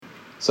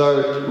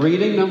So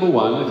reading number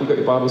 1, if you've got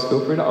your Bibles,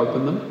 feel free to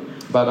open them.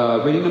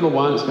 But reading number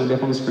 1, it's going to be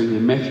up on the screen here,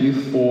 Matthew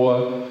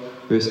 4,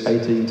 verse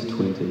 18 to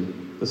 20.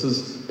 This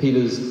is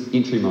Peter's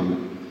entry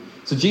moment.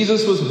 So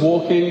Jesus was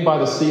walking by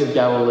the Sea of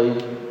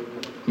Galilee.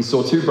 He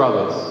saw 2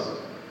 brothers.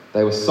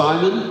 They were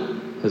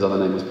Simon, his other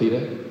name was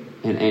Peter,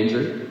 and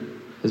Andrew,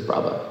 his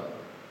brother.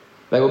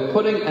 They were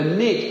putting a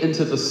net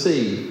into the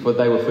sea, for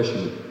they were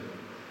fishermen.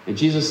 And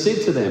Jesus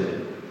said to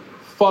them,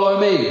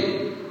 "Follow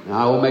me, and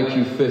I will make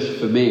you fish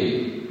for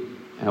men."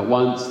 And at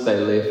once they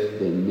left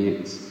their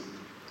nets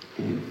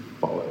and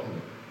followed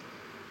him.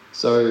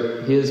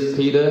 So here's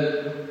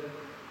Peter,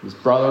 his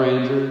brother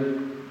Andrew,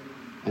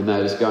 and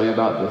they're just going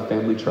about their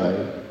family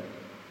trade.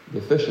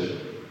 They're fishing.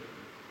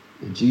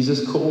 And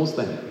Jesus calls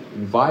them,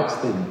 invites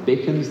them,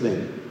 beckons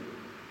them.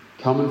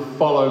 Come and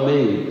follow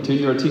me. Turn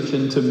your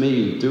attention to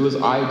me. Do as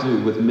I do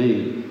with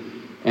me.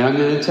 And I'm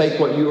going to take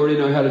what you already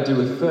know how to do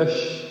with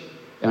fish,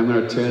 and I'm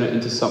going to turn it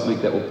into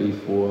something that will be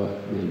for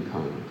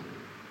mankind.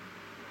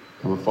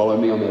 Come and follow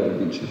me on that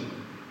adventure.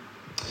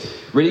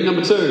 Reading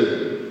number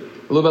 2.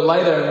 A little bit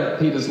later in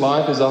Peter's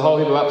life, there's a whole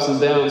heap of ups and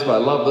downs, but I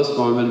love this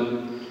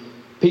moment.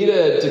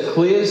 Peter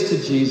declares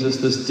to Jesus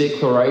this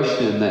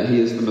declaration that he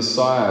is the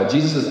Messiah.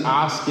 Jesus is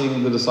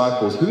asking the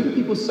disciples, "Who do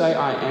people say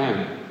I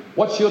am?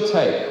 What's your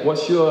take?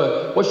 What's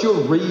your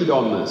read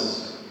on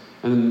this?"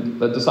 And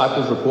the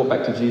disciples report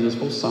back to Jesus,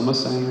 "Well, some are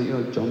saying that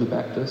you're John the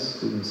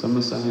Baptist, and some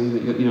are saying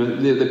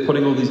that they're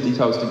putting all these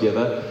details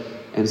together."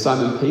 And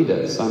Simon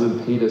Peter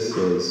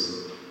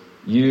says,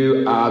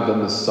 "You are the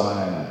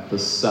Messiah, the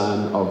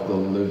Son of the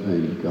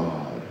living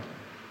God."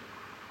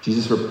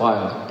 Jesus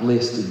replied,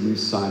 "Blessed are you,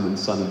 Simon,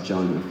 son of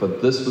Jonah, for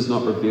this was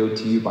not revealed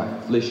to you by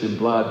flesh and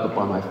blood, but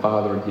by my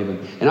Father in heaven.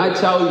 And I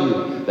tell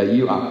you that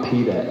you are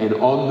Peter, and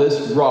on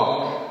this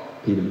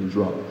rock," Peter means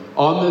rock,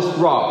 "on this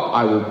rock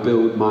I will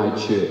build my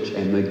church,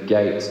 and the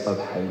gates of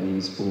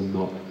Hades will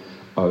not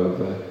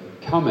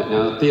overcome it."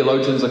 Now,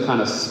 theologians are kind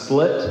of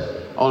split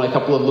on a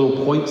couple of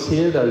little points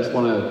here that I just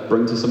want to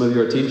bring to some of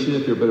your attention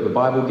if you're a bit of a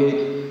Bible geek.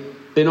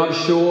 They're not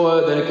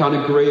sure, they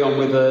can't agree on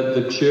whether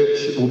the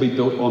church will be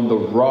built on the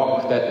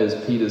rock that is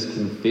Peter's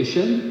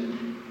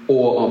confession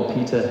or on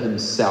Peter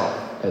himself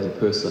as a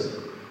person.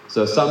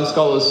 So some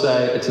scholars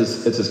say it's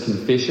his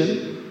confession,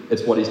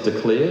 it's what he's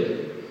declared.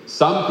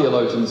 Some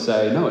theologians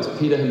say, no, it's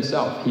Peter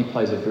himself. He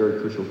plays a very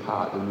crucial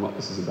part in what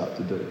this is about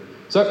to do.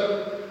 So,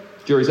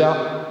 jury's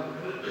out.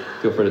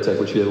 Feel free to take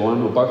whichever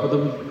one or both of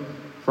them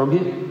from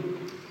here.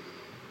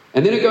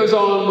 And then it goes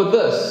on with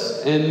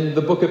this. In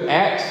the book of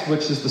Acts,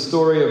 which is the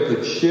story of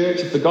the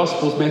church, the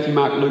Gospels, Matthew,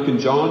 Mark, Luke, and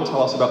John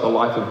tell us about the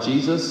life of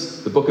Jesus.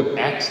 The book of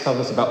Acts tells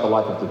us about the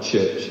life of the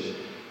church.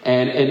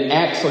 And in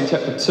Acts, on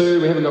chapter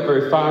 2, we haven't got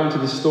very far into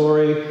the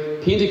story,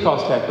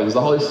 Pentecost happens.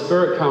 The Holy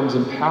Spirit comes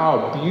in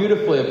power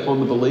beautifully upon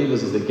the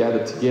believers as they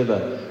gather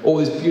together. All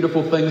these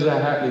beautiful things are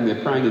happening.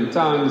 They're praying in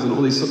tongues, and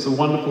all these sorts of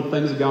wonderful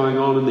things are going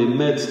on in their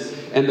midst.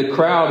 And the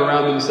crowd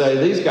around them say,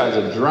 "These guys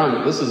are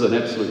drunk. This is an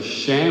absolute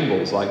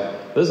shambles.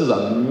 This is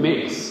a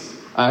mess."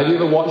 Have you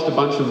ever watched a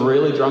bunch of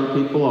really drunk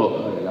people,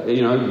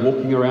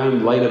 walking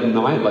around late at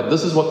night?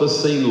 This is what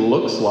this scene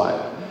looks like.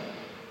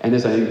 And they're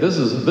saying, this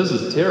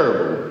is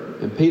terrible.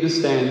 And Peter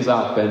stands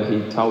up and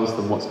he tells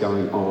them what's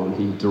going on.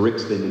 He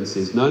directs them and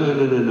says, no.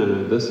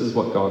 This is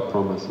what God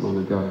promised long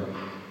ago.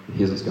 And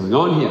here's what's going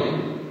on here.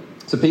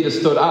 So Peter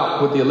stood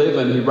up with the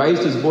 11. He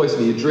raised his voice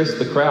and he addressed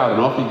the crowd.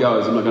 And off he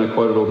goes. I'm not going to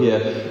quote it all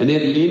here. And then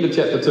at the end of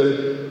chapter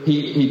 2,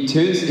 he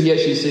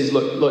actually says,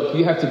 look,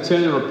 you have to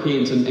turn and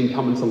repent and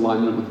come into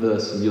alignment with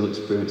this, and you'll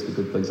experience the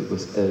good things that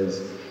this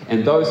is.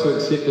 And those who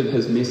accepted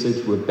his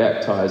message were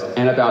baptized,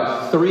 and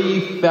about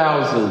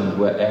 3,000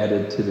 were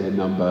added to their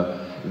number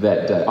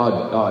that day.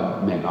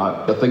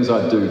 The things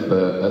I'd do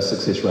for a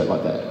success rate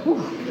like that.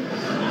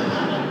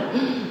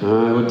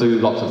 I would do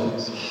lots of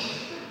things.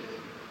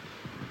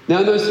 Now,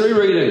 in those 3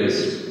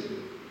 readings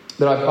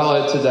that I've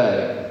highlighted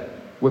today,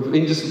 we've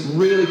been just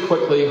really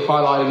quickly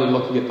highlighting and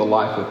looking at the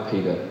life of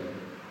Peter.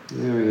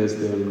 There he is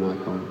there in the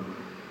icon.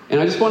 And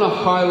I just want to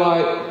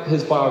highlight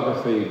his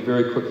biography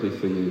very quickly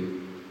for you.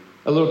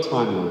 A little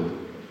timeline.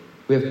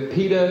 We have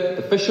Peter,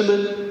 the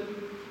fisherman,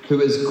 who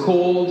is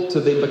called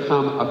to then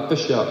become a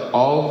fisher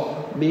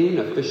of men,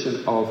 a fisher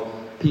of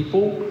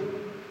people.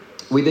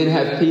 We then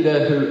have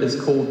Peter, who is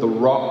called the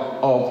rock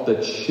of the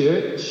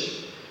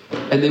church.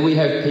 And then we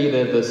have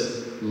Peter,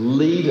 this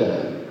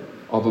leader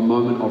of a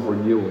moment of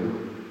renewal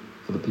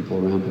for the people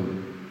around him.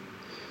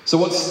 So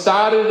what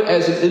started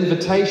as an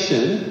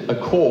invitation, a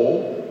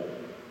call,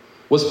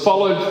 was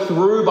followed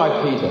through by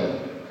Peter.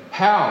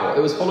 How?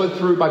 It was followed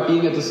through by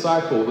being a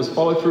disciple. It was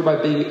followed through by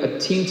being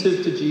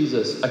attentive to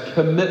Jesus, a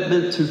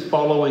commitment to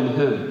following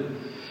him,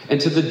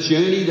 and to the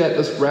journey that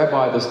this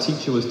rabbi, this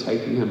teacher, was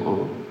taking him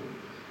on.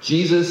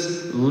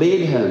 Jesus led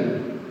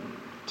him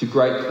to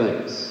great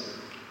things,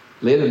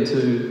 led him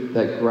to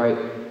that great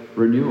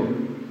renewal.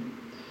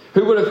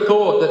 Who would have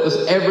thought that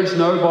this average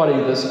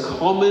nobody, this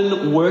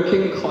common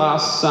working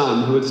class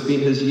son who had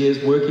spent his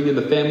years working in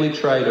the family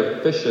trade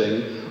of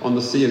fishing on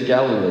the Sea of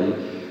Galilee,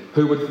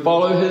 who would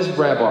follow his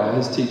rabbi,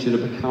 his teacher, to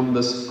become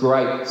this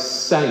great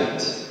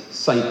saint,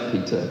 Saint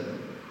Peter,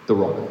 the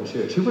rock of the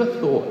church. Who would have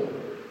thought?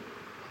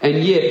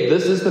 And yet,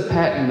 this is the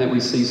pattern that we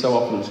see so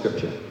often in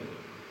Scripture.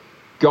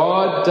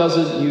 God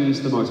doesn't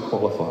use the most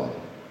qualified.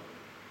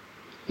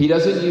 He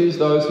doesn't use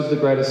those with the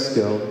greatest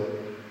skill.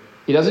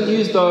 He doesn't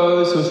use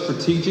those who are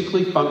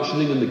strategically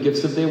functioning in the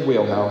gifts of their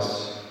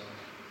wheelhouse.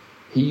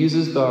 He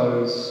uses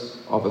those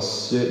of a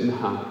certain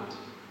heart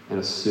and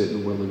a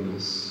certain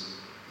willingness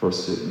for a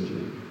certain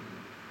journey.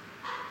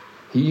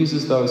 He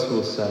uses those who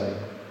will say,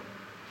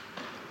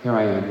 "Here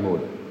I am,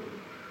 Lord.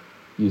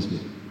 Use me."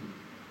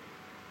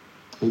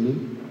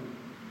 Amen.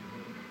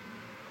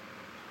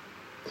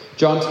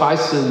 John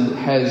Tyson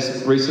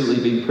has recently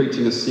been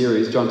preaching a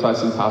series. John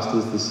Tyson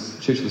pastors this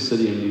Church of the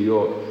City in New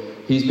York.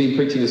 He's been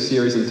preaching a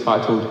series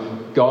entitled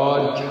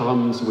 "God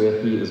Comes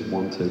Where He Is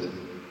Wanted."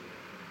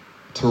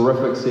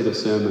 Terrific set of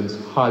sermons.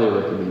 Highly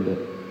recommend it.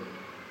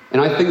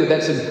 And I think that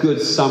that's a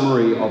good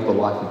summary of the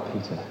life of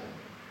Peter.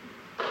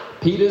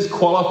 Peter's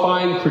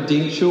qualifying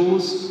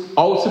credentials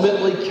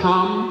ultimately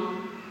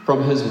come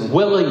from his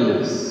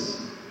willingness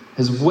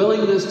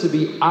to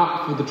be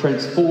up for the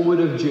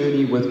transformative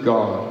journey with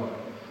God.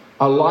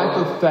 A life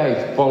of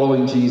faith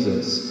following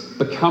Jesus,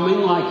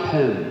 becoming like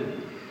him,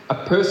 a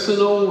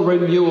personal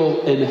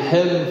renewal in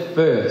him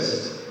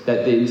first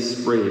that then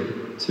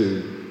spread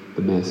to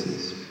the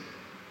masses.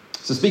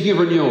 So speaking of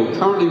renewal,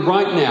 currently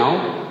right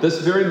now, this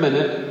very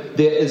minute,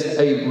 there is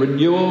a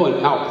renewal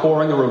and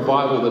outpouring, a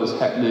revival that is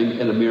happening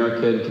in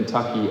America and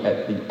Kentucky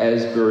at the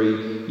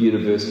Asbury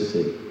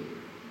University.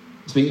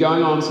 It's been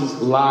going on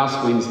since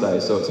last Wednesday,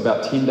 so it's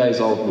about 10 days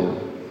old now.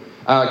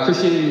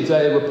 Christianity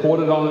Today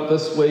reported on it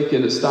this week,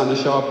 and it's starting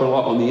to show up a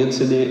lot on the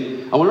internet.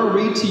 I want to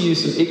read to you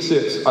some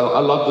excerpts. I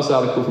love this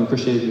article from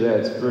Christianity Today.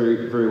 It's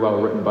very, very well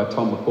written by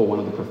Tom McCall, one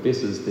of the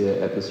professors there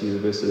at this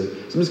university.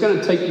 So I'm just going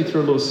to take you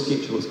through a little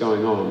sketch of what's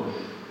going on.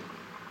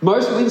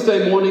 Most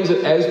Wednesday mornings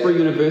at Asbury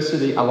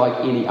University are like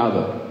any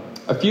other.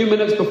 A few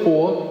minutes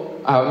before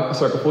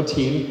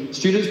 10,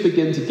 students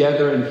begin to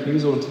gather in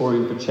Hughes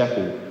Auditorium for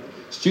chapel.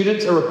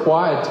 Students are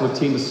required to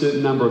attend a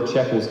certain number of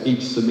chapels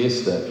each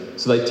semester,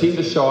 so they tend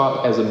to show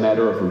up as a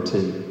matter of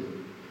routine.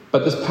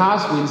 But this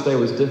past Wednesday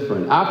was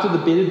different. After the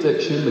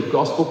benediction, the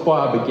gospel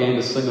choir began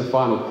to sing a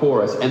final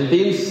chorus, and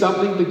then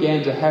something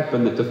began to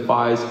happen that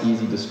defies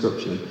easy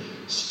description.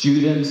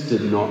 Students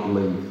did not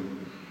leave.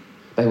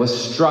 They were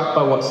struck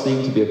by what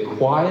seemed to be a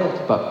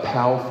quiet but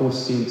powerful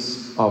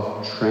sense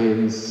of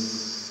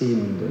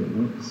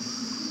transcendence.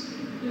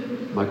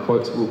 My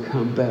quotes will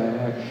come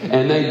back.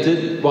 And they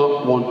did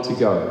not want to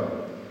go.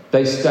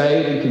 They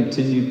stayed and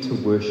continued to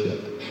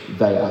worship.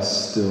 They are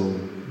still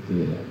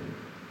there.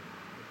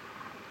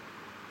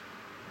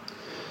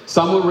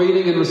 Some were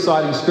reading and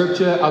reciting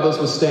scripture. Others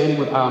were standing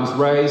with arms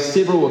raised.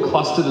 Several were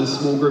clustered in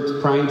small groups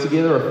praying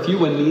together. A few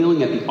were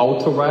kneeling at the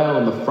altar rail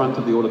on the front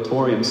of the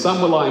auditorium. Some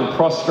were lying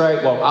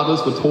prostrate while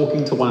others were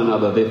talking to one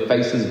another, their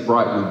faces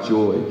bright with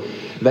joy.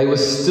 They were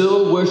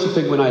still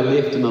worshipping when I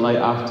left in the late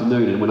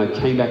afternoon and when I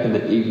came back in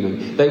the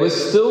evening. They were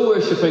still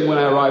worshipping when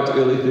I arrived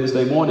early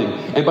Thursday morning.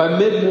 And by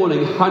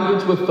mid-morning,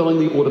 hundreds were filling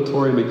the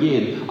auditorium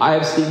again. I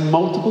have seen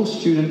multiple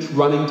students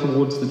running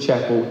towards the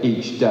chapel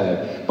each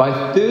day. By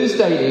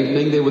Thursday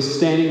evening, there was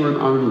standing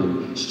room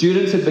only.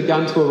 Students had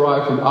begun to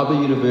arrive from other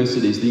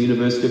universities, the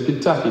University of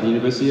Kentucky, the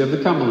University of the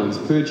Cumberlands,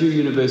 Purdue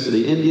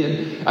University,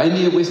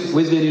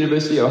 Wesleyan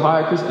University,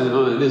 Ohio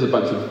Christian, there's a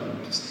bunch of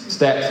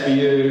stats for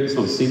you. It's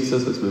not a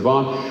census. Let's move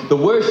on. The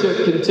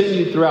worship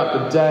continued throughout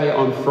the day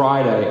on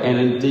Friday and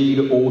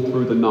indeed all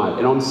through the night.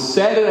 And on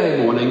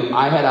Saturday morning,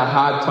 I had a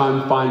hard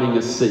time finding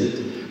a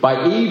seat.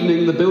 By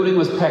evening, the building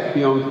was packed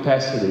beyond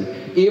capacity.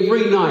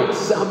 Every night,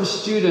 some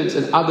students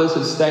and others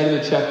had stayed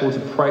in the chapel to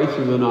pray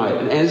through the night.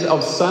 And as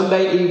of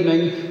Sunday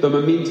evening, the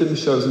momentum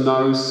shows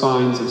no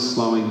signs of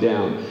slowing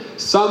down.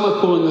 Some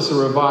are calling this a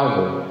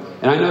revival.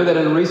 And I know that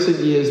in recent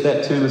years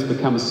that term has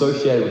become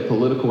associated with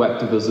political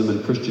activism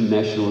and Christian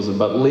nationalism,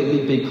 but let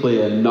me be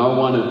clear, no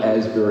one at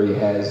Asbury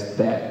has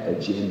that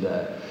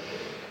agenda.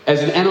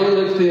 As an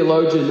analytic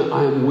theologian,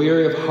 I am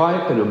wary of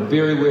hype and I'm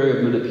very wary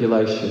of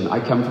manipulation.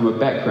 I come from a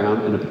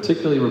background in a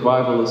particularly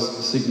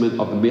revivalist segment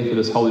of the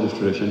Methodist holiness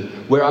tradition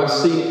where I've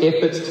seen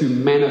efforts to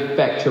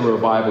manufacture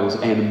revivals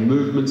and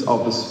movements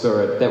of the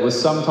Spirit that were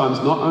sometimes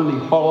not only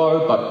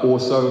hollow but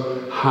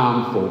also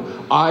harmful.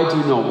 I do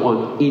not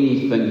want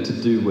anything to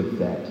do with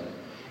that.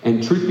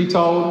 And truth be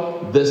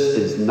told, this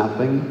is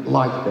nothing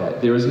like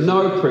that. There is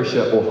no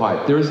pressure or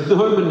hype. There is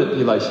no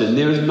manipulation.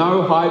 There is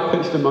no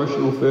high-pitched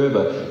emotional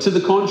fervor. To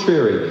the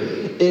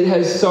contrary, it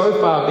has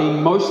so far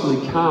been mostly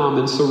calm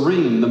and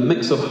serene. The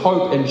mix of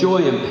hope and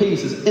joy and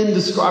peace is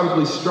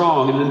indescribably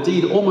strong and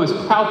indeed almost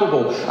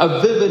palpable.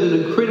 A vivid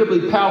and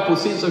incredibly powerful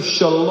sense of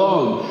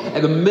shalom.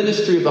 And the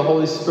ministry of the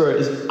Holy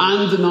Spirit is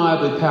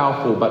undeniably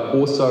powerful, but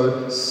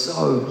also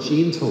so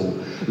gentle.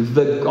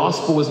 The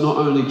gospel is not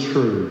only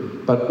true,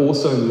 but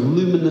also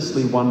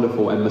luminously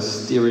wonderful and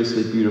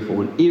mysteriously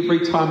beautiful. And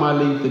every time I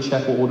leave the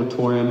chapel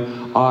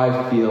auditorium,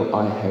 I feel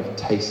I have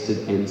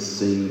tasted and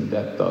seen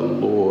that the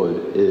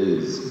Lord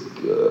is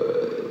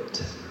good.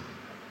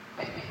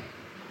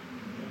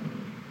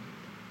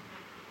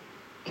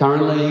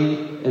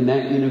 Currently, in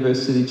that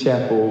university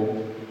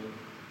chapel,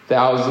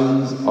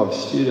 thousands of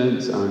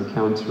students are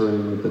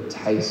encountering the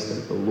taste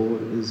that the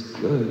Lord is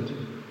good.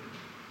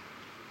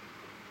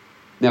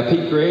 Now,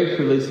 Pete Gregg,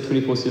 who leads the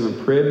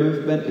 24/7 prayer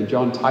movement, and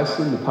John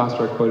Tyson, the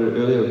pastor I quoted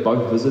earlier, have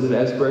both visited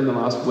Asbury in the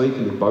last week,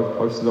 and they've both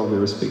posted on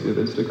their respective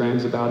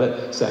Instagrams about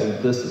it,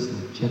 saying this is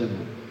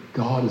legitimate.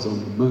 God is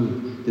on the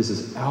move. There's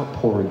this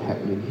outpouring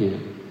happening here.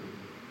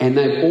 And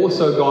they've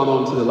also gone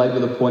on to labour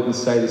the point and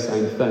say the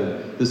same thing.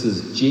 This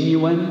is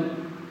genuine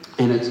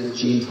and it's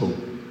gentle.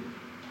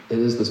 It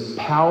is this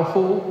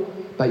powerful,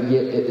 but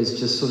yet it is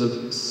just sort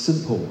of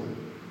simple.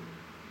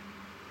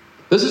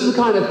 This is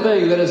the kind of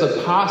thing that as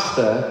a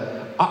pastor,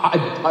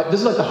 this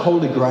is like the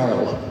Holy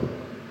Grail.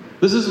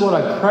 This is what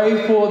I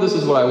pray for, this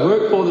is what I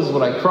work for, this is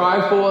what I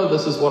cry for,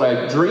 this is what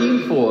I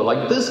dream for.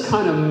 Like this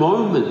kind of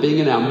moment being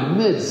in our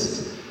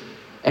midst.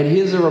 And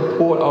here's a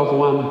report of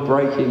one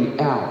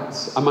breaking out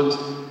amongst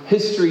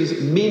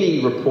history's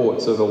many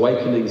reports of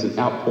awakenings and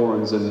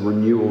outpourings and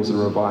renewals and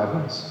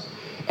revivals.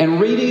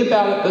 And reading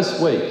about it this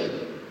week,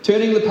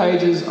 turning the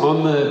pages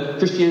on the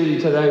Christianity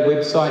Today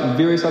website and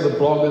various other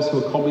bloggers who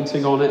are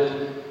commenting on it,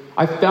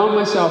 I found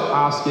myself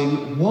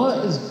asking, what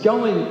is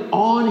going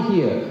on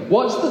here?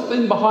 What's the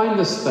thing behind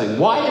this thing?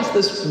 Why is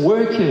this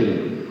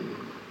working?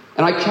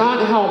 And I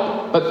can't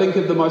help but think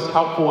of the most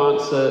helpful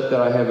answer that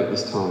I have at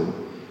this time.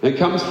 And it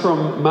comes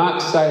from Mark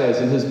Sayers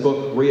in his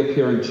book,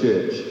 Reappearing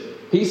Church.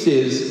 He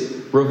says,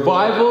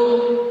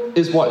 revival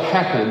is what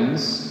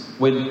happens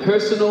when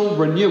personal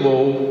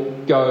renewal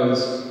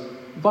goes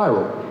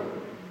viral.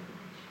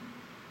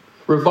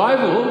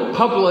 Revival,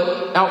 public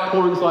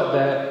outpourings like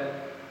that,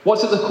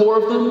 what's at the core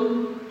of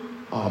them?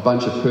 Oh, a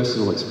bunch of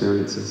personal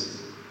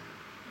experiences.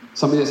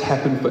 Something that's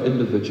happened for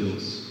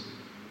individuals,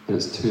 and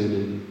it's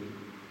turning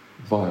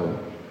viral.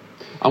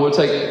 I want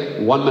to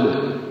take 1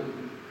 minute.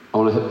 I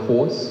want to hit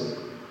pause,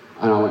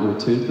 and I want you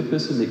to turn to the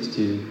person next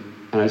to you,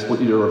 and I just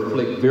want you to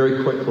reflect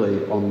very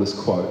quickly on this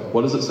quote.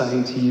 What is it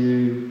saying to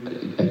you?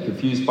 Are you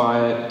confused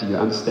by it? Do you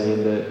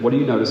understand it? What are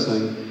you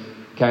noticing?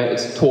 Okay,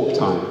 it's talk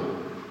time.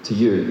 To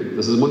you.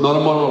 This is not a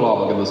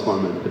monologue in this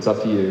moment. It's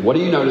up to you. What are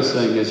you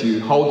noticing as you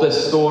hold this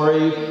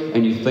story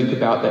and you think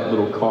about that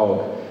little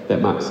cog that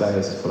Mark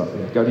Sayers has put up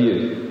there? Go to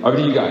you. Over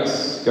to you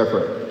guys. Go for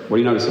it. What are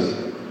you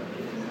noticing?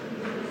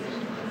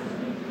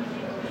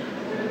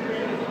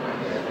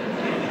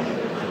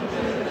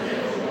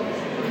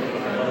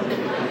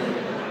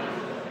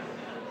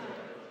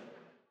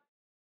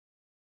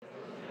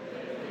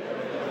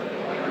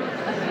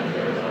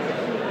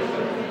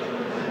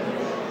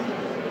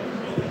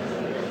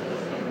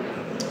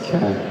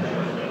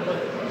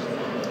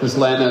 Just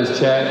land those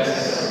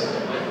chats.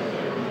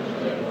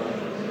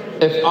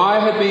 If I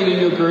had been in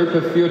your group,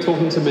 if you were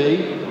talking to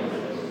me,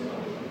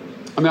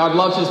 I mean, I'd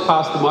love to just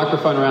pass the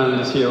microphone around and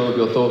just hear all of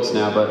your thoughts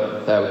now,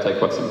 but that would take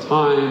quite some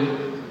time.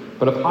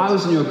 But if I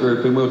was in your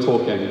group and we were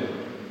talking,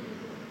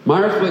 my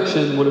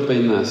reflection would have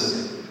been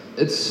this.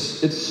 It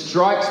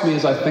strikes me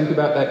as I think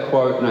about that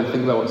quote and I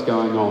think about what's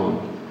going on,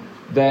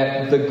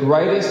 that the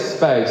greatest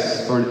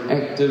space for an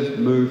active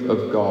move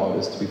of God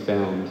is to be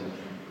found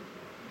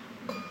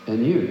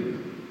in you.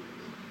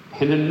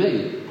 And in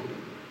me.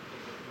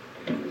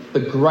 The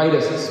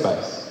greatest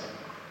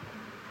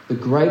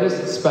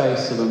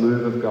space of a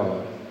move of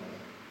God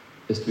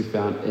is to be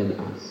found in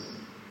us.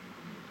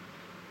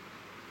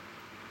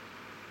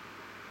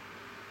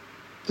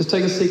 Just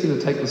take a second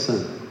to take this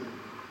in.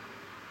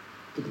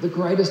 The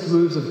greatest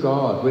moves of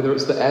God, whether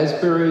it's the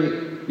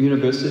Asbury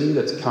University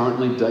that's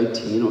currently day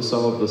 10 or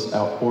so of this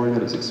outpouring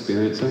that it's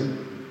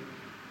experiencing,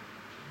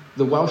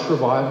 the Welsh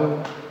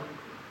Revival,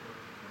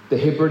 the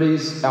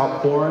Hebrides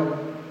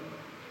outpouring,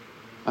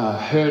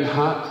 Herne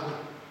Hut,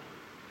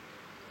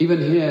 even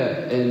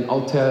here in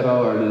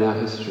Aotearoa and in our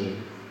history,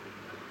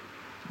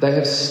 they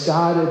have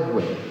started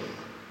with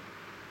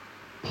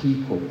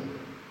people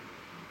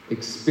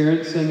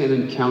experiencing and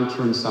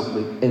encountering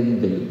something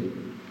in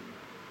them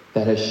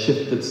that has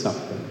shifted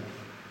something.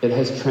 It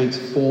has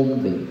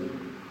transformed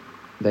them.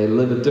 They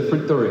live a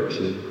different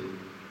direction.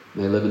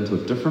 They live into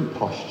a different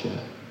posture,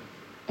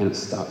 and it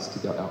starts to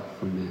go out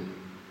from there.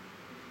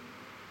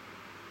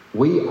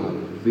 We are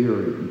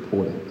very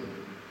important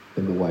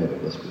in the way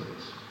that this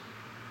works.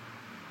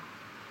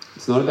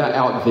 It's not about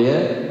out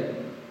there,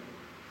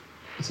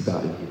 it's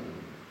about in here.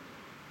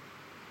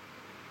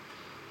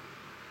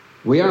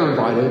 We are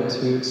invited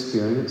to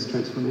experience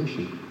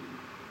transformation.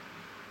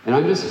 And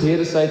I'm just here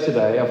to say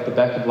today, off the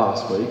back of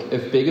last week,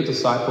 if being a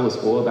disciple is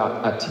all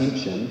about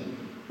attention,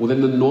 well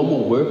then the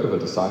normal work of a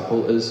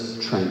disciple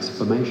is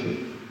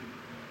transformation.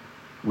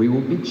 We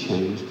will be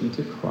changed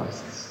into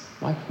Christ's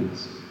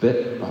likeness,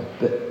 bit by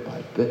bit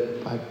by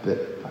bit by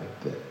bit by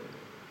bit.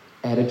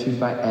 Attitude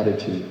by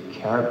attitude,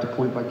 character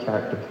point by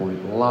character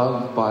point,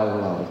 love by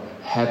love,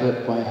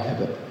 habit by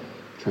habit.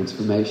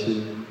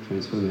 Transformation,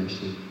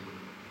 transformation,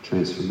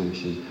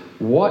 transformation.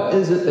 What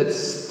is it that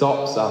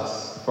stops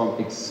us from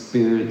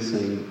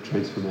experiencing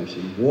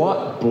transformation?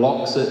 What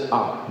blocks it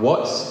up?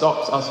 What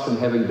stops us from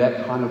having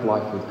that kind of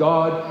life with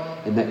God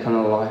and that kind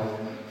of life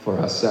for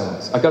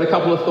ourselves. I've got a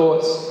couple of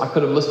thoughts. I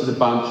could have listed a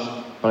bunch,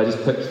 but I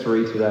just picked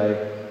 3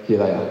 today. Here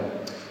they are.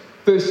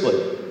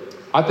 Firstly,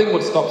 I think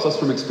what stops us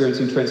from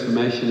experiencing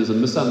transformation is a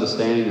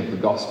misunderstanding of the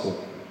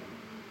gospel.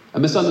 A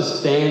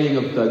misunderstanding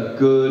of the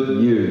good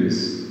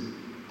news.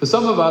 For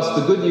some of us,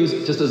 the good news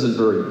just isn't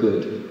very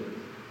good.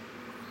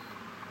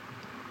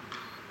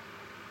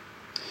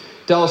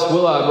 Dallas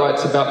Willard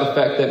writes about the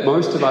fact that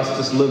most of us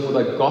just live with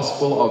a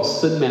gospel of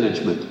sin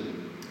management.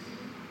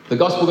 The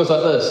gospel goes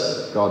like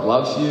this: God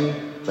loves you,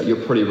 but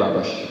you're pretty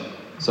rubbish.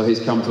 So he's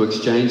come to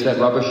exchange that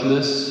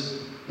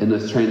rubbishness in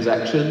this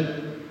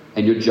transaction,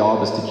 and your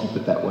job is to keep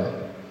it that way.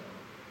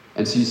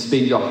 And so you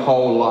spend your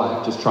whole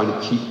life just trying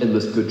to keep in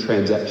this good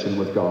transaction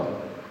with God.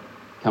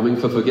 Coming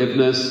for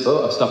forgiveness,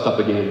 oh, I've stuffed up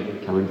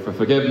again. Coming for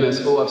forgiveness,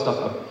 oh, I've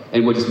stuffed up.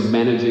 And we're just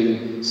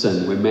managing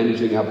sin. We're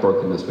managing our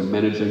brokenness. We're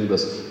managing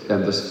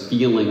this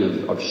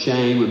feeling of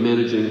shame. We're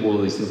managing all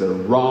of these things that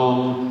are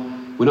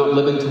wrong. We're not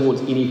living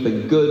towards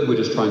anything good. We're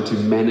just trying to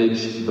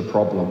manage the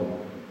problem.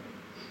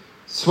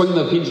 Swing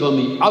the pendulum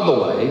the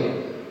other way,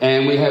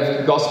 and we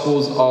have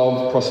gospels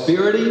of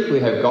prosperity. We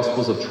have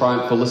gospels of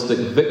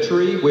triumphalistic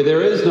victory, where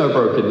there is no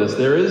brokenness,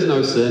 there is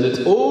no sin. It's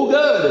all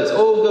good. It's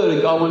all good,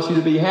 and God wants you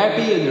to be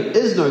happy, and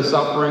there is no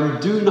suffering.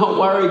 Do not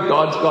worry.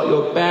 God's got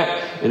your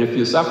back. And if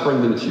you're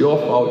suffering, then it's your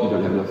fault. You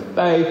don't have enough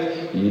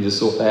faith. You need to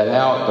sort that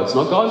out. But it's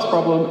not God's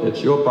problem.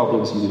 It's your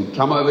problem. So you need to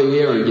come over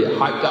here and get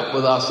hyped up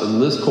with us in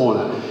this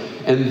corner.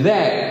 And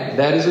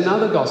that is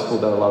another gospel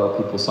that a lot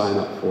of people sign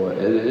up for.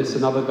 And it's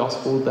another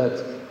gospel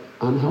that's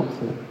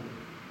unhelpful.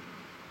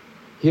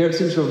 Here at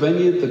Central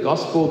Vineyard, the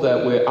gospel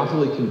that we're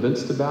utterly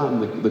convinced about,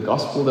 and the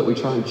gospel that we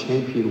try and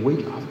champion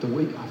week after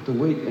week after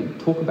week and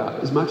talk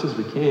about as much as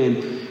we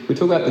can, we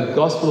talk about the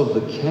gospel of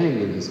the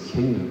King and his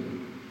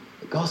kingdom.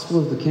 The gospel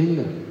of the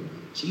kingdom.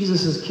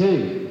 Jesus is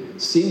King,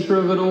 center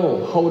of it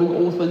all, holding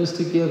all things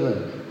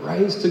together,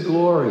 raised to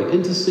glory,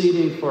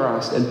 interceding for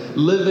us, and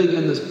living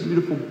in this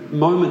beautiful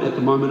moment at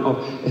the moment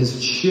of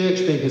his church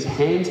being his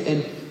hands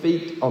and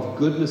feet of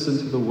goodness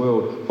into the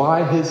world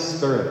by his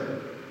Spirit.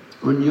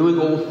 Renewing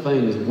all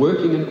things,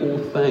 working in all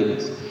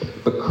things,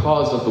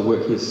 because of the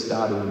work he has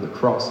started on the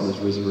cross and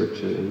his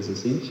resurrection and his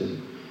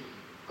ascension.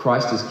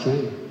 Christ is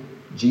King.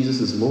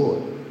 Jesus is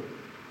Lord.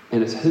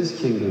 And it's his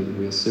kingdom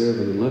we are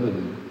serving and living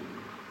in.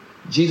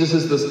 Jesus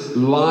is this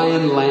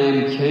lion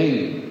lamb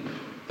king,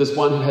 this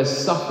one who has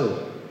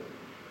suffered,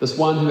 this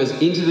one who has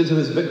entered into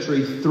his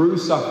victory through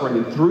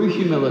suffering and through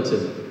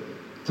humility,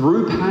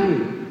 through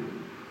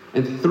pain.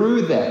 And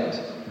through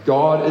that,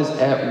 God is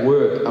at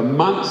work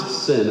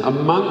amongst sin,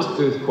 amongst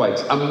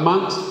earthquakes,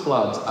 amongst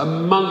floods,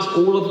 amongst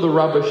all of the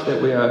rubbish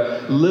that we are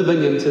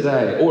living in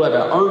today, all of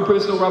our own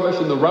personal rubbish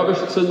and the rubbish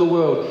that's in the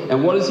world.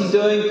 And what is he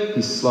doing?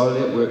 He's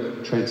slowly at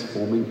work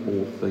transforming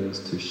all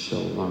things to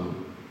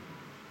shalom.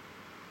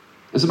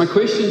 And so my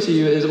question to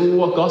you is, well,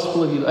 what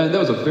gospel have you... And that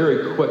was a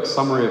very quick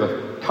summary of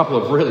a couple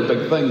of really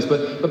big things,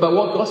 but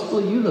what gospel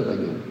are you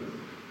living in?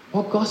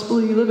 What gospel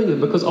are you living in?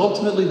 Because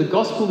ultimately the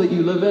gospel that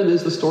you live in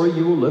is the story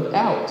you will live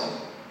out.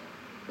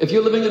 If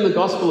you're living in the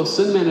gospel of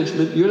sin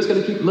management, you're just going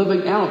to keep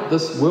living out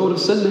this world of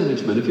sin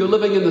management. If you're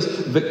living in this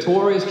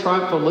victorious,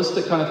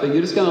 triumphalistic kind of thing,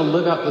 you're just going to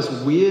live out this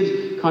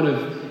weird kind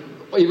of,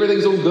 well,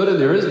 everything's all good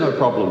and there is no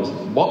problems.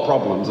 What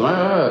problems?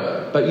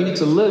 But you need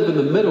to live in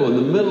the middle. And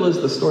the middle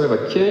is the story of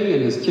a king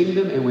and his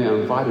kingdom, and we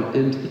are invited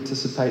in to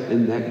participate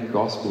in that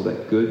gospel,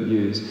 that good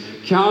news.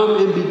 Come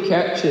and be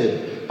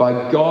captured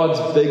by God's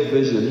big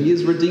vision. He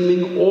is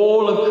redeeming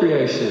all of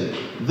creation.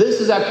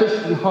 This is our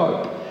Christian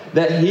hope.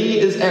 That he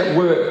is at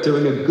work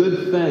doing a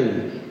good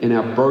thing in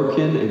our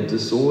broken and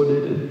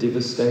disordered and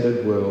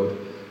devastated world.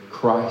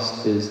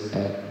 Christ is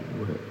at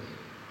work.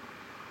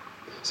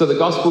 So the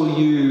gospel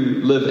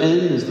you live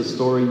in is the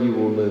story you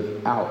will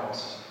live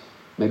out.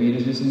 Maybe you need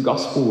to do some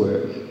gospel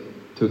work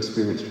to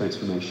experience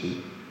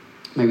transformation.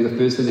 Maybe the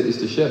first thing that needs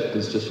to shift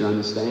is just your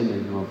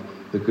understanding of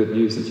the good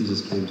news that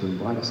Jesus came to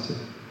invite us to.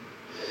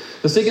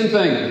 The second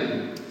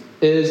thing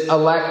is a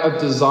lack of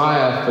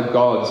desire for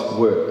God's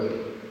work.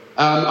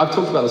 I've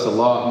talked about this a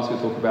lot. I'm just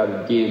going to talk about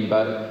it again.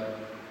 But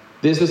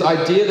there's this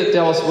idea that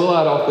Dallas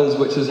Willard offers,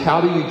 which is,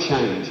 how do you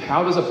change?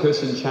 How does a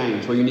person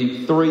change? Well, you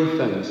need 3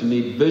 things. You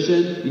need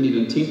vision, you need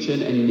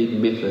intention, and you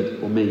need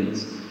method or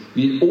means.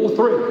 You need all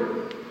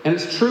 3. And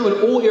it's true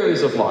in all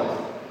areas of life.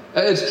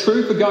 It's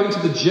true for going to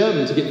the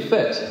gym to get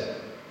fit.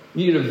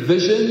 You need a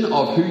vision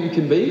of who you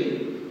can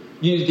be.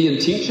 You need the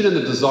intention and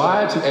the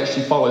desire to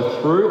actually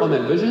follow through on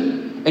that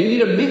vision. And you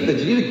need a method.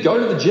 You need to go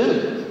to the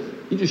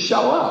gym. You just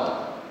show up.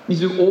 You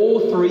do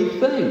all 3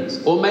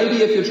 things. Or maybe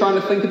if you're trying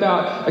to think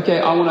about, okay,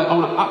 I want to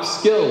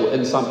upskill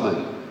in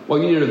something. Well,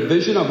 you need a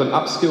vision of an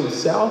upskilled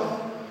self.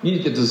 You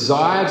need the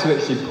desire to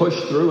actually push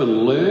through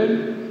and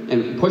learn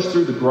and push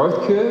through the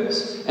growth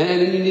curves.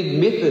 And then you need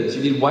methods.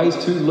 You need ways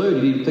to learn.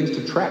 You need things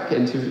to track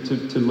and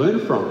to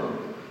learn from.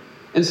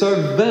 And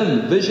so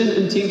vision,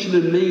 intention,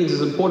 and means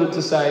is important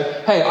to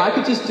say, hey, I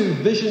could just do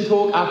vision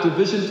talk after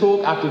vision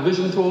talk after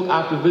vision talk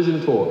after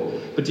vision talk.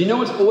 But do you know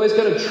what's always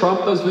going to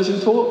trump those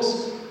vision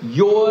talks?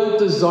 Your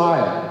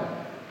desire.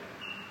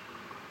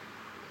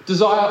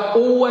 Desire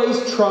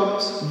always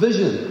trumps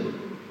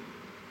vision.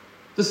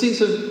 The sense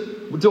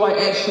of, do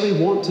I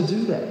actually want to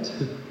do that?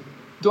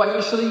 Do I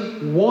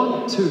actually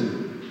want to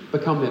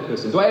become that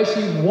person? Do I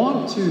actually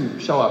want to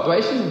show up? Do I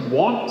actually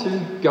want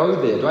to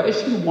go there? Do I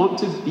actually want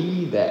to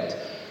be that?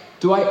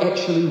 Do I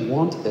actually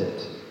want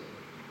it?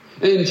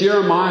 In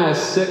Jeremiah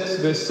 6,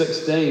 verse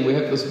 16, we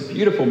have this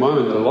beautiful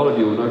moment that a lot of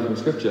you will know from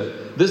Scripture.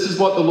 This is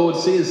what the Lord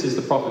says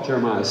the prophet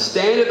Jeremiah.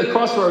 Stand at the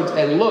crossroads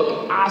and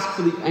look. Ask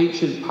for the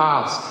ancient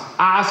paths.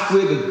 Ask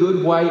where the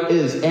good way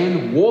is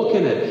and walk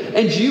in it.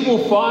 And you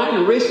will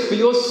find rest for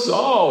your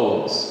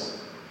souls.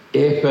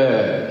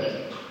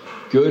 Epic.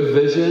 Good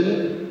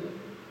vision.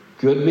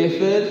 Good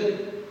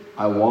method.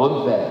 I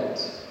want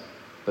that.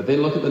 But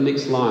then look at the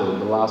next line,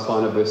 the last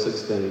line of verse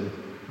 16.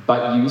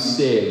 But you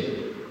said,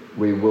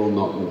 we will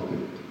not walk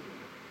in it.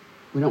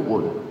 We don't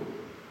want it.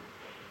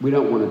 We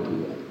don't want to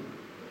do that.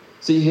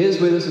 See, here's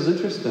where this is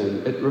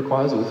interesting. It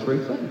requires all three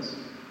things.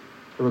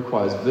 It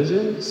requires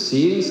vision,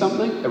 seeing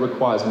something. It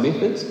requires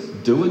methods,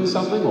 doing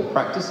something or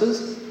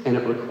practices. And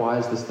it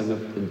requires this thing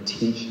of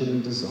intention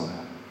and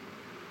desire.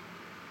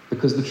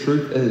 Because the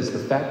truth is, the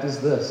fact is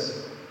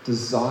this,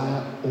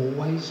 desire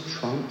always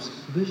trumps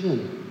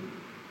vision.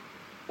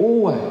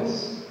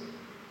 Always.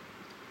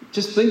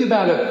 Just think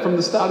about it from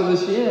the start of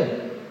this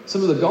year.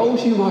 Some of the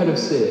goals you might have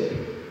set.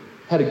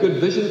 Had a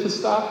good vision for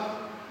stuff,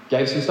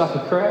 gave some stuff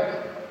a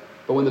crack,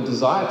 but when the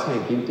desire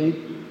tank emptied,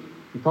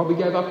 you probably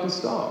gave up and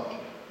stopped.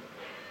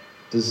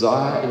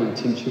 Desire and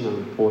intention are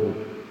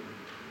important.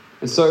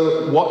 And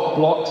so what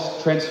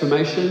blocks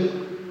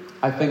transformation?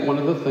 I think one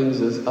of the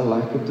things is a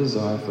lack of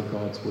desire for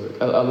God's work.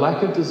 A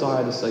lack of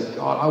desire to say,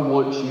 God, I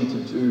want you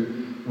to do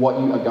what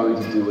you are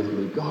going to do with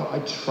me. God, I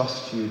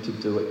trust you to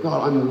do it.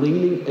 God, I'm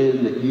leaning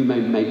in that you may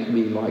make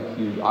me like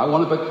you. I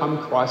want to become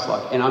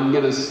Christ-like, and I'm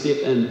going to step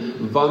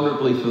in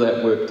vulnerably for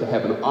that work to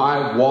happen.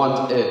 I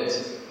want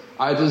it.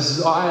 I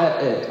desire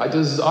it. I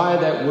desire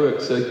that work.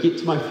 So get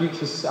to my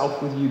future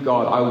self with you,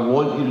 God. I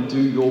want you to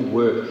do your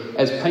work.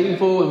 As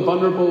painful and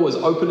vulnerable, as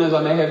open as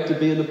I may have to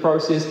be in the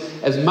process,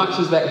 as much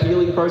as that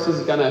healing process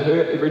is going to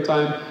hurt every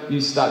time you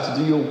start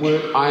to do your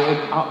work, I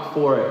am up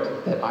for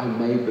it, that I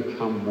may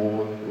become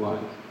more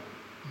like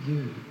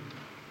you.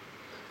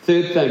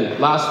 Third thing,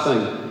 last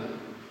thing.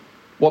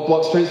 What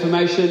blocks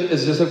transformation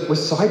is just that we're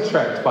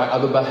sidetracked by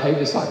other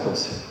behavior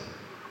cycles.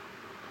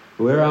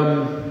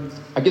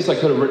 I guess I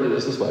could have written it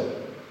this way.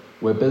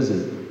 We're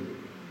busy.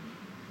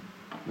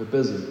 We're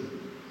busy.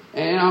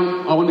 And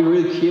I want to be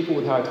really careful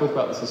with how I talk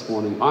about this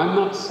morning. I'm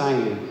not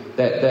saying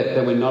that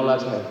we're not allowed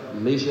to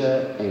have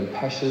leisure and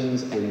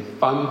passions and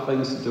fun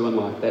things to do in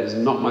life. That is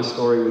not my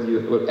story with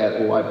you at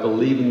all. I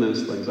believe in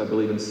those things. I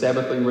believe in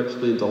Sabbathing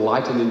richly and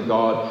delighting in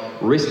God,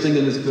 resting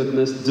in His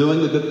goodness,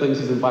 doing the good things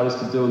He's invited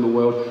us to do in the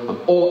world. I'm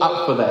all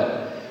up for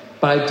that.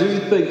 But I do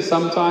think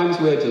sometimes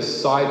we're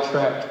just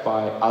sidetracked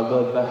by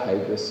other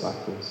behavior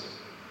cycles.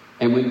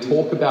 And when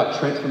talk about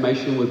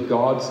transformation with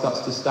God starts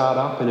to start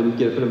up and then we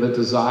get a bit of a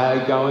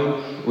desire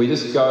going, we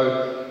just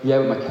go, yeah,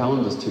 but my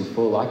calendar's too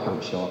full. I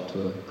can't show up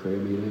to a prayer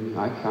meeting.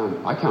 I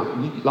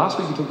can't. Last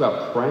week you talked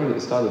about praying at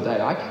the start of the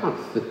day. I can't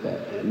fit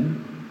that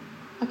in.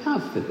 I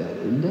can't fit that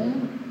in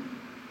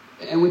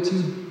there. And we're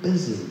too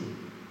busy.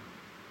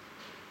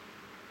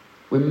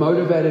 We're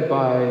motivated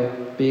by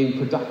being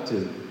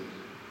productive.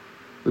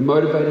 We're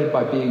motivated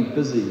by being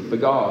busy for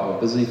God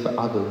or busy for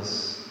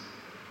others.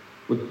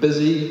 We're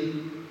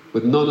busy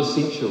with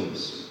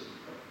non-essentials,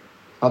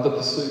 other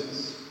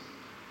pursuits,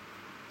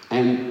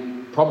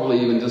 and probably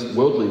even just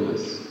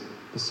worldliness,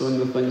 pursuing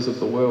the things of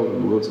the world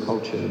and the world's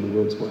culture and the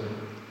world's way.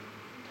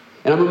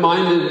 And I'm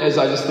reminded as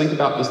I just think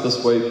about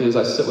this week and as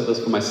I sit with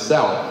this for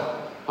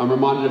myself, I'm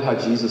reminded of how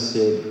Jesus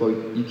said, well,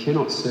 you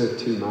cannot serve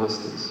two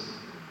masters.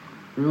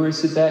 Remember he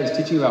said that? He's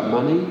teaching about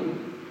money.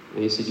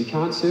 And he said, you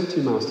can't serve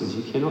two masters.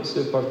 You cannot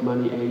serve both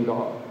money and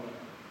God.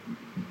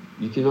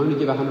 You can only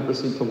give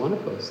 100% to one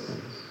of those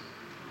things.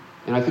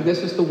 And I think that's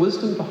just the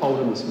wisdom to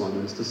hold in this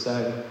moment, is to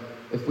say,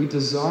 if we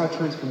desire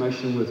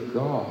transformation with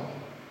God,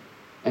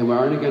 and we're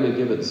only going to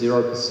give it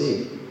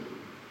 0%,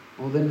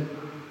 well then,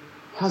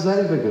 how's that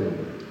ever going to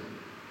work?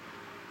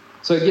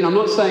 So again, I'm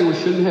not saying we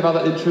shouldn't have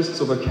other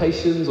interests or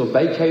vocations or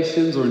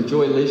vacations or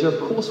enjoy leisure. Of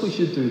course we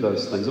should do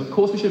those things. Of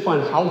course we should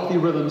find healthy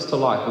rhythms to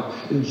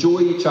life, enjoy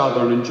each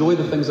other and enjoy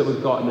the things that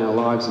we've got in our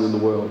lives and in the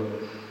world.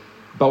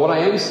 But what I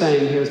am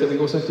saying here is that we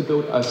also have to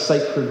build a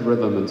sacred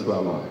rhythm into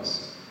our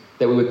lives,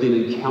 that we would then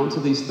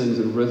encounter these things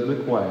in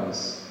rhythmic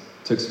ways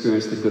to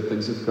experience the good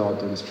things of God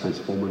doing His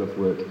transformative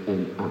work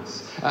in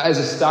us. As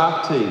a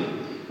staff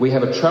team, we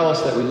have a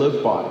trellis that we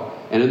live by.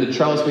 And in the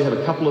trellis, we have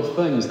a couple of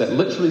things that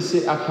literally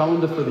set our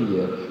calendar for the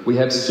year. We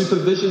have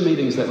supervision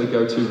meetings that we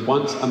go to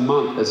once a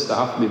month as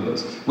staff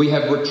members. We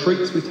have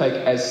retreats we take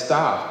as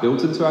staff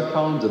built into our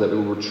calendar that we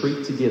will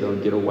retreat together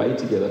and get away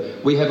together.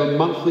 We have a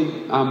monthly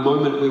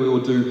moment where we will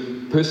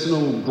do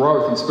personal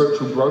growth and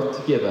spiritual growth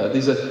together.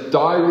 These are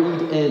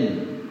diaried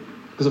in.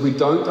 Because if we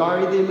don't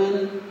diary them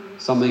in,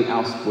 something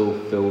else will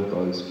fill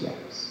those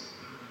gaps.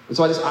 And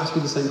so I just ask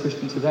you the same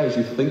question today as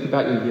you think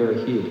about your year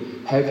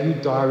ahead. Have you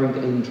diaried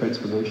in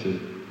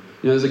transformation?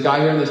 You know, there's a guy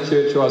here in this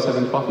church who I was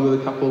having coffee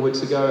with a couple of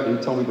weeks ago, and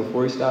he told me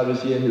before he started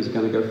his year he was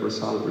going to go for a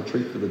silent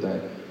retreat for the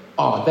day.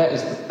 Oh,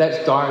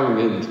 that's dialing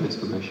in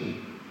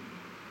transformation.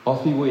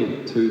 Off he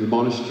went to the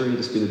monastery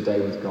to spend a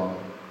day with God.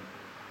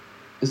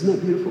 Isn't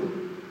that beautiful?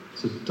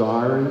 It's a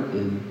dialing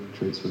in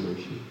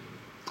transformation.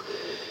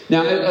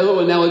 Now, a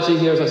little analogy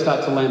here as I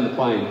start to land the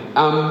plane.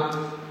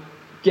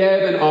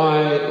 Gab and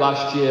I,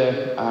 last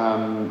year,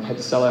 had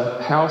to sell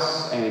our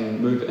house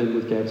and move in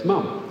with Gab's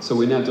mum. So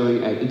we're now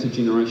doing an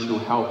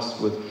intergenerational house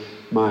with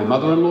my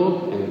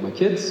mother-in-law and my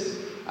kids.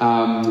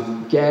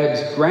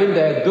 Gab's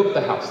granddad built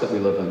the house that we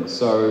live in.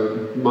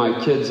 So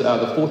my kids are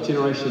the fourth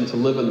generation to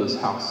live in this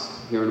house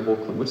here in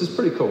Auckland, which is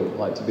pretty cool,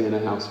 like to be in a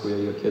house where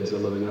your kids are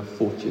living in a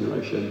fourth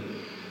generation,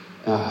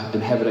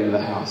 inhabiting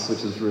the house,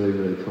 which is really,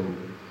 really cool.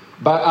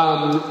 But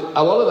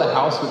a lot of the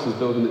house, which was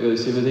built in the early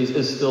 70s,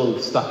 is still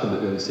stuck in the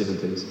early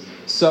 70s.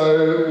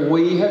 So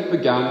we have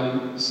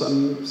begun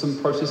some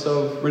process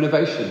of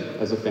renovation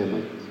as a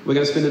family. We're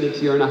going to spend the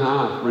next year and a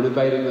half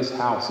renovating this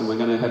house, and we're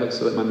going to have it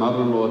so that my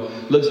mother-in-law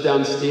lives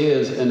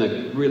downstairs in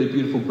a really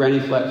beautiful granny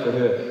flat for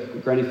her. A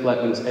granny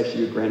flat, when it's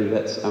actually a granny,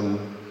 that's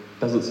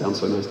doesn't sound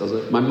so nice, does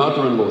it? My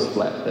mother-in-law's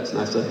flat, that's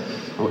nicer.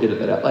 I'll edit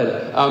that out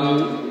later.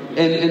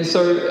 And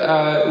so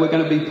we're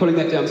going to be putting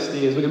that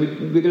downstairs. We're going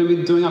to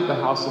be doing up the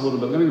house a little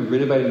bit. We're going to be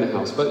renovating the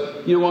house.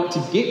 But you know what?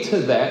 To get to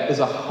that is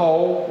a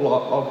whole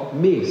lot of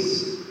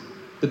mess.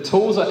 The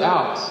tools are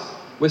out.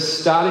 We're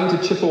starting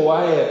to chip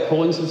away at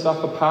pulling some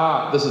stuff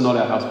apart. This is not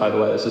our house, by the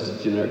way. It's just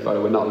a generic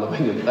photo. We're not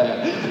living in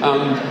that.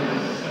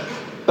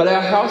 But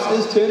our house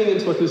is turning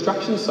into a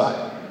construction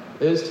site.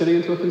 It is turning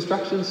into a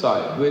construction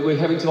site. We're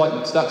having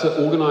to start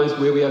to organise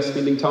where we are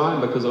spending time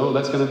because,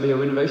 that's going to be a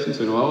renovation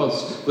soon.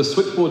 The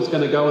switchboard's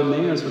going to go in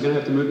there, so we're going to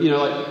have to move.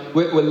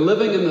 We're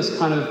living in this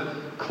kind of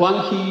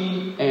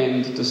clunky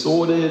and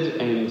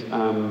disordered and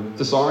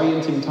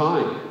disorienting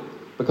time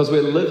because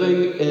we're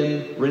living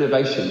in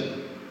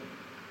renovation.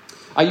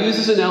 I use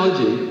this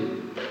analogy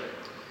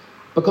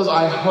because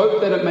I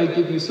hope that it may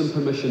give you some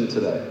permission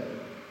today.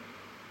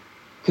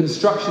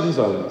 Construction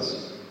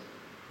zones,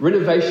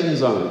 renovation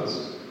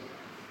zones,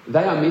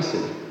 they are messy.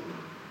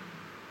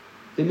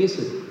 They're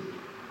messy.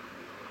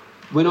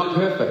 We're not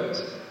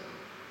perfect.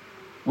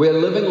 We're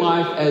living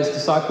life as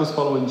disciples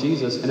following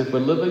Jesus, and if we're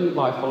living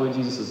life following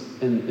Jesus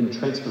in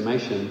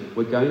transformation,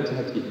 we're going to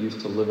have to get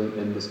used to living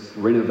in this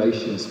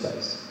renovation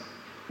space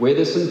where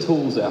there's some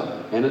tools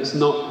out, and it's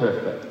not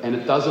perfect, and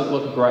it doesn't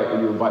look great when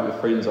you invite your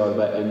friends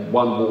over and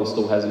one wall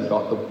still hasn't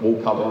got the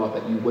wall cover on it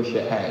that you wish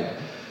it had.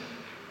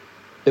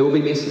 It will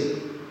be messy.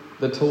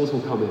 The tools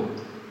will come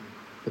out.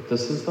 But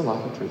this is the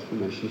life of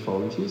transformation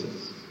following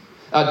Jesus.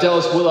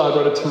 Dallas Willard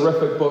wrote a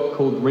terrific book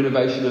called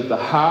Renovation of the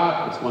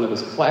Heart. It's one of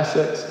his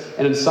classics.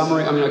 And in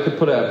summary, I could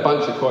put a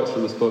bunch of quotes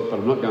from this book, but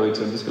I'm not going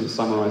to. I'm just going to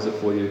summarize it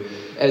for you.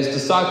 As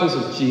disciples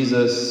of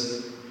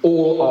Jesus,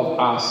 all of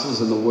us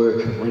is in the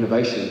work of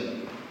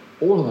renovation.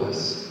 All of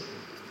us.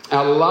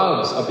 Our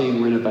loves are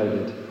being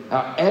renovated.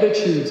 Our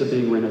attitudes are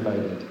being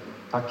renovated.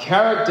 Our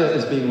character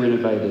is being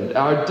renovated.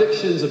 Our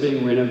addictions are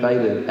being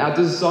renovated. Our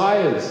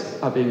desires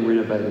are being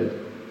renovated.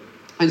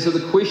 And so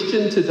the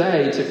question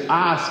today to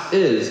ask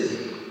is,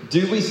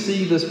 do we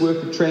see this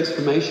work of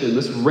transformation,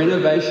 this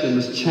renovation,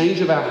 this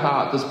change of our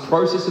heart, this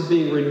process of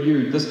being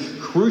renewed, this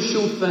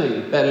crucial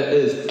thing that it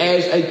is,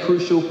 as a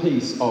crucial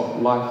piece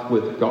of life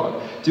with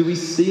God? Do we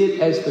see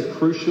it as the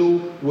crucial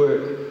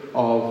work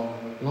of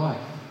life?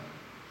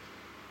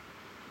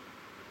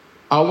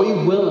 Are we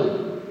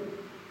willing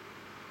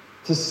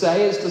to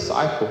say as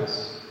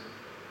disciples,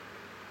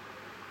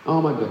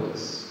 oh my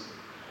goodness,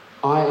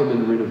 I am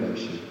in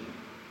renovation.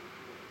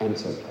 And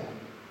it's okay.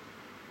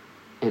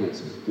 And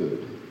it's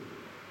good.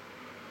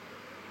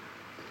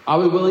 Are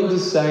we willing to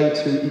say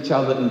to each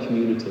other in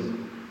community,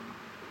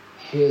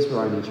 here's where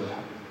I need your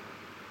help.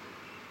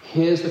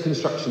 Here's the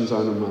construction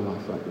zone of my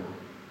life right now.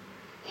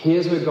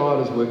 Here's where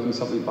God is working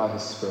something by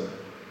His Spirit.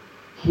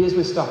 Here's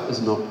where stuff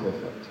is not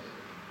perfect.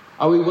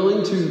 Are we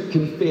willing to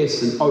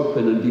confess and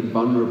open and be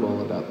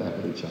vulnerable about that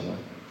with each other?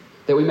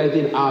 That we may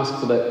then ask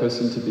for that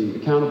person to be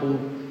accountable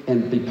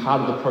and be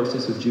part of the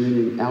process of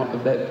journeying out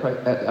of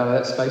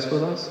that space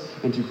with us,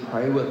 and to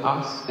pray with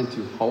us, and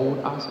to hold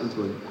us, and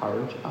to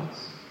encourage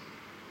us.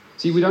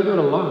 See, we don't do it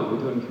alone, we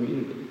do it in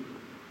community.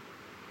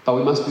 But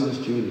we must do this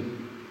journey.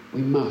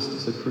 We must.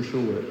 It's a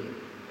crucial work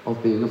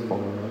of being a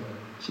follower of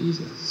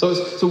Jesus. So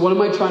what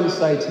am I trying to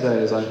say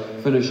today as I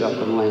finish up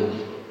and land?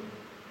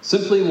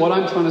 Simply what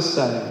I'm trying to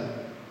say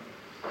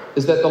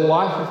is that the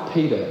life of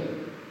Peter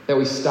that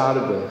we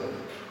started with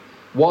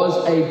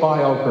was a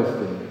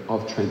biography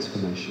of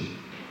transformation.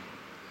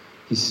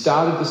 He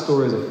started the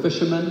story as a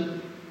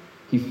fisherman.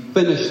 He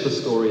finished the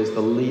story as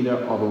the leader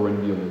of a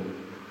renewal.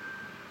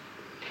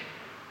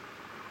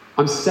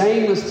 I'm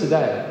saying this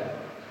today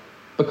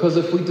because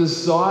if we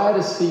desire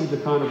to see the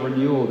kind of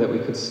renewal that we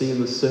could see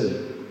in the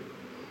city,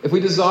 if we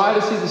desire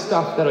to see the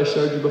stuff that I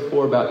showed you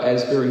before about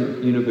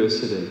Asbury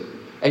University,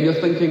 And you're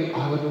thinking,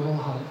 I would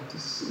love to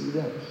see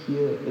that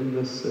here in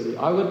this city.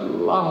 I would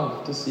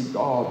love to see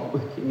God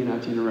working in our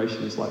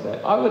generations like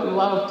that. I would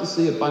love to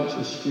see a bunch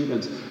of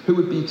students who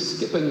would be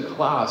skipping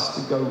class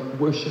to go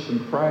worship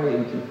and pray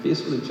and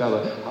confess with each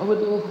other. I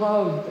would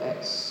love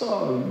that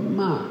so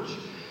much.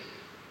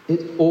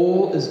 It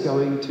all is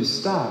going to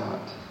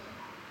start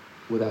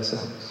with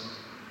ourselves.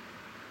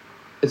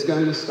 It's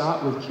going to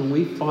start with, can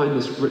we find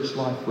this rich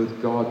life with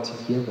God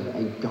together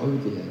and go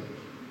there?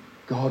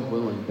 God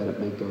willing that it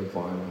may go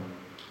viral.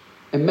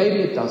 And maybe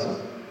it doesn't.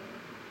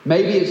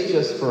 Maybe it's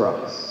just for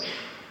us.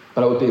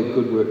 But it would be a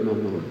good work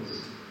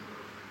nonetheless.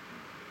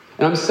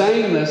 And I'm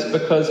saying this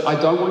because I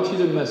don't want you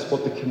to miss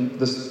what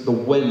the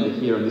win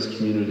here in this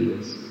community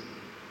is.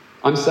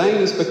 I'm saying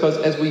this because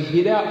as we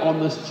head out on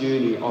this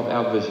journey of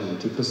our vision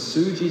to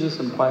pursue Jesus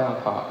and play our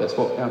part, that's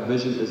what our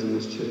vision is in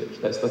this church.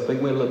 That's the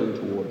thing we're living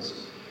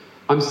towards.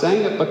 I'm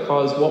saying it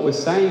because what we're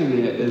saying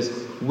there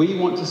is we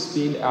want to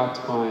spend our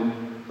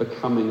time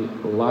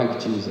becoming like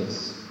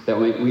Jesus, that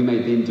we may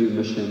then do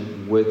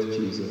mission with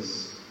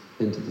Jesus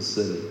into the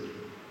city.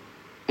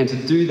 And to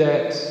do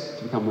that,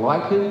 to become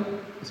like him,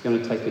 it's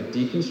going to take a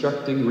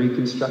deconstructing,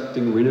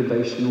 reconstructing,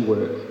 renovation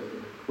work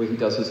where he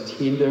does his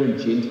tender and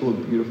gentle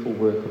and beautiful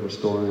work of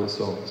restoring our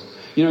souls.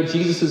 You know,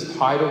 Jesus'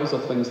 titles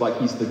are things like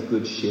he's the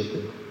good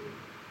shepherd.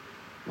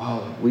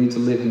 Wow, we need to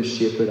let him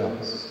shepherd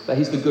us. That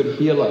he's the good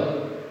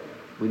healer.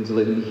 We need to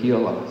let him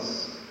heal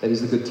us. That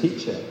he's the good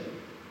teacher.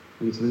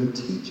 We need to let him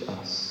teach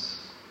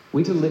us.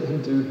 We need to let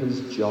him do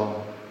his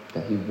job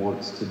that he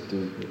wants to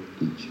do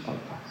with each of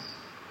us.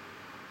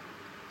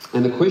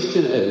 And the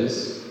question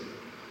is,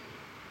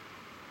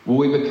 will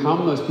we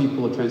become those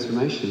people of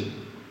transformation?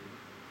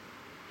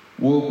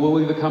 Will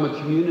we become a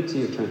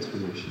community of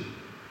transformation?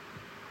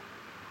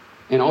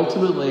 And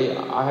ultimately,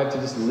 I have to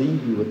just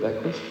leave you with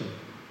that question.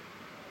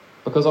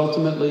 Because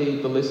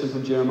ultimately, the lesson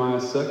from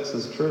Jeremiah 6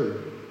 is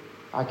true.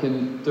 I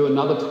can do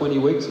another 20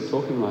 weeks of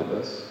talking like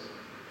this.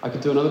 I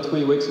could do another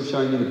 20 weeks of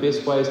showing you the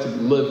best ways to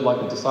live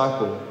like a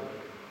disciple.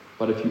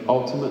 But if you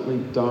ultimately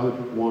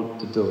don't want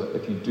to do it,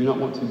 if you do not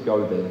want to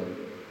go there,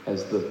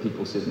 as the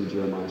people said in the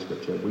Jeremiah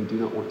scripture, we do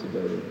not want to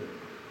go there.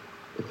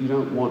 If you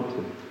don't want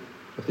to,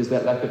 if there's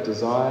that lack of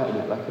desire and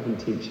that lack of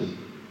intention,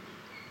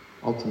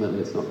 ultimately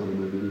it's not going to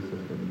move any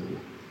further than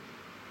there.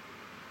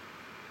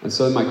 And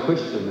so my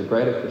question, the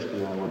greater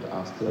question I want to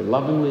ask today,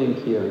 lovingly and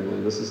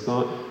caringly, this is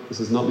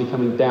not me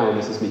coming down,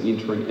 this is me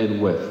entering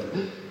in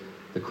with.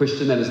 The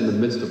question that is in the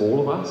midst of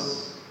all of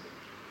us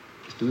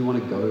is, do we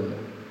want to go there?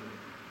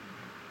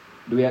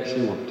 Do we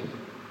actually want to?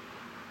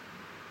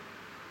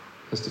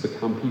 Because to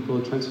become people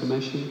of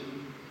transformation,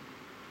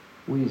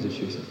 we need to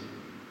choose it.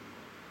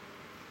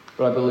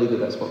 But I believe that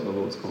that's what the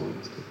Lord's calling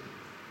us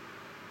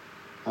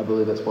to. I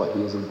believe that's what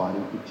he is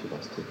inviting each of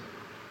us to.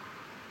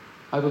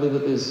 I believe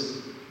that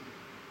there's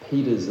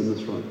Peters in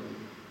this room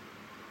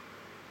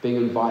being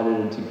invited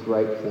into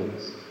great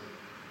things.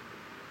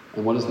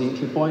 And what is the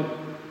entry point?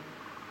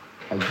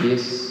 A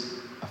yes,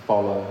 a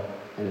follow,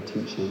 and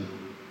attention,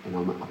 and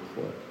I'm up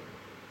for it.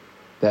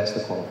 That's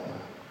the qualifier.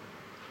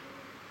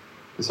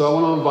 And so I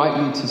want to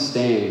invite you to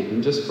stand,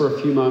 and just for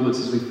a few moments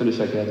as we finish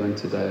our gathering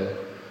today,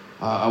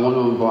 I want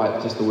to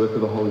invite just the work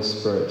of the Holy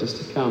Spirit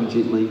just to come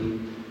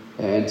gently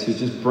and to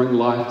just bring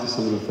life to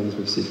some of the things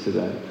we've said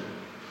today.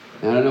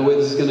 And I don't know where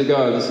this is going to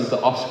go. This is the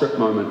off-script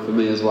moment for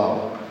me as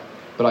well.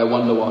 But I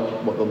wonder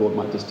what the Lord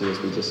might just do as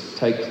we just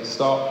take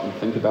stock and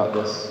think about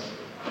this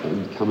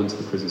and come into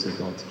the presence of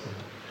God together.